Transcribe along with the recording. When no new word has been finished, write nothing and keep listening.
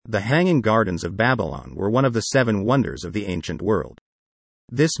The Hanging Gardens of Babylon were one of the 7 wonders of the ancient world.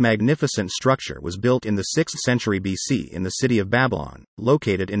 This magnificent structure was built in the 6th century BC in the city of Babylon,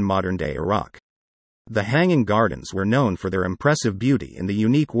 located in modern-day Iraq. The Hanging Gardens were known for their impressive beauty and the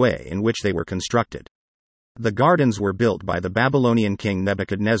unique way in which they were constructed. The gardens were built by the Babylonian king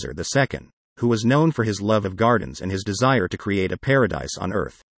Nebuchadnezzar II, who was known for his love of gardens and his desire to create a paradise on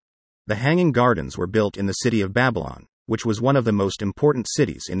earth. The Hanging Gardens were built in the city of Babylon, which was one of the most important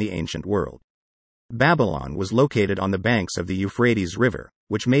cities in the ancient world. Babylon was located on the banks of the Euphrates River,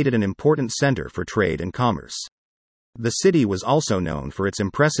 which made it an important center for trade and commerce. The city was also known for its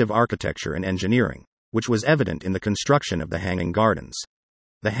impressive architecture and engineering, which was evident in the construction of the Hanging Gardens.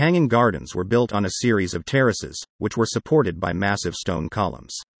 The Hanging Gardens were built on a series of terraces, which were supported by massive stone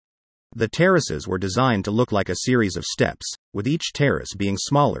columns. The terraces were designed to look like a series of steps, with each terrace being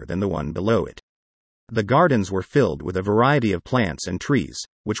smaller than the one below it. The gardens were filled with a variety of plants and trees,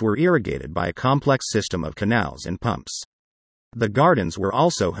 which were irrigated by a complex system of canals and pumps. The gardens were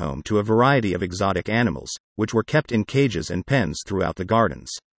also home to a variety of exotic animals, which were kept in cages and pens throughout the gardens.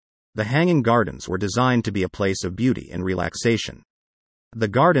 The Hanging Gardens were designed to be a place of beauty and relaxation. The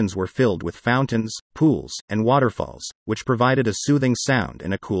gardens were filled with fountains, pools, and waterfalls, which provided a soothing sound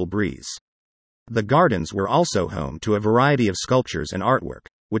and a cool breeze. The gardens were also home to a variety of sculptures and artwork,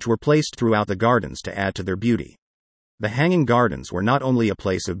 which were placed throughout the gardens to add to their beauty. The Hanging Gardens were not only a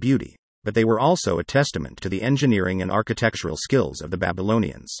place of beauty, but they were also a testament to the engineering and architectural skills of the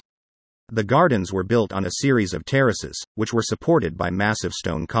Babylonians. The gardens were built on a series of terraces, which were supported by massive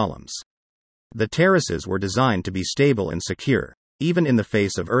stone columns. The terraces were designed to be stable and secure, even in the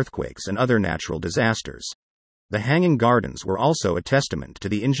face of earthquakes and other natural disasters. The Hanging Gardens were also a testament to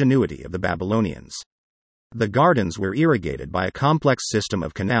the ingenuity of the Babylonians. The gardens were irrigated by a complex system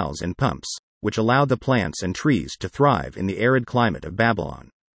of canals and pumps, which allowed the plants and trees to thrive in the arid climate of Babylon.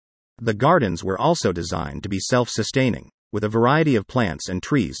 The gardens were also designed to be self-sustaining, with a variety of plants and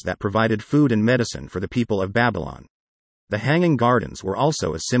trees that provided food and medicine for the people of Babylon. The Hanging Gardens were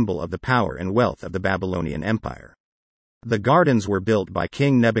also a symbol of the power and wealth of the Babylonian Empire. The gardens were built by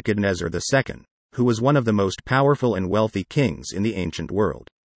King Nebuchadnezzar II, who was one of the most powerful and wealthy kings in the ancient world.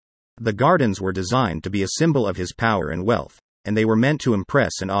 The gardens were designed to be a symbol of his power and wealth, and they were meant to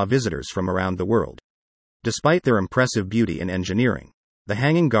impress and awe visitors from around the world. Despite their impressive beauty and engineering, the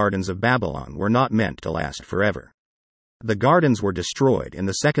Hanging Gardens of Babylon were not meant to last forever. The gardens were destroyed in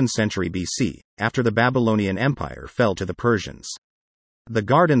the 2nd century BC, after the Babylonian Empire fell to the Persians. The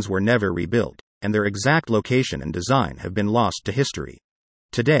gardens were never rebuilt, and their exact location and design have been lost to history.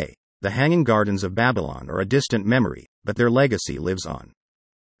 Today, the Hanging Gardens of Babylon are a distant memory, but their legacy lives on.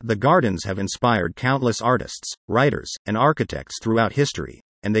 The gardens have inspired countless artists, writers, and architects throughout history,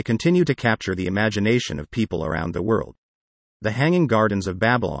 and they continue to capture the imagination of people around the world. The Hanging Gardens of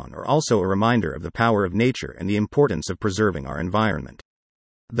Babylon are also a reminder of the power of nature and the importance of preserving our environment.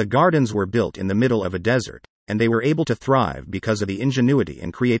 The gardens were built in the middle of a desert, and they were able to thrive because of the ingenuity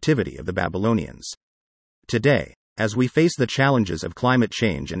and creativity of the Babylonians. Today, as we face the challenges of climate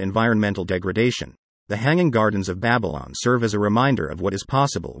change and environmental degradation, the Hanging Gardens of Babylon serve as a reminder of what is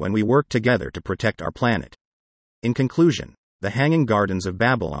possible when we work together to protect our planet. In conclusion, the Hanging Gardens of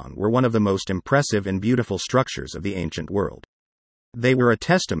Babylon were one of the most impressive and beautiful structures of the ancient world. They were a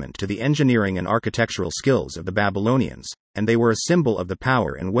testament to the engineering and architectural skills of the Babylonians, and they were a symbol of the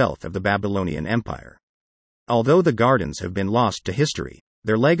power and wealth of the Babylonian Empire. Although the gardens have been lost to history,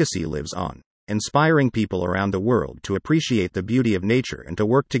 their legacy lives on, inspiring people around the world to appreciate the beauty of nature and to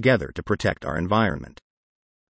work together to protect our environment.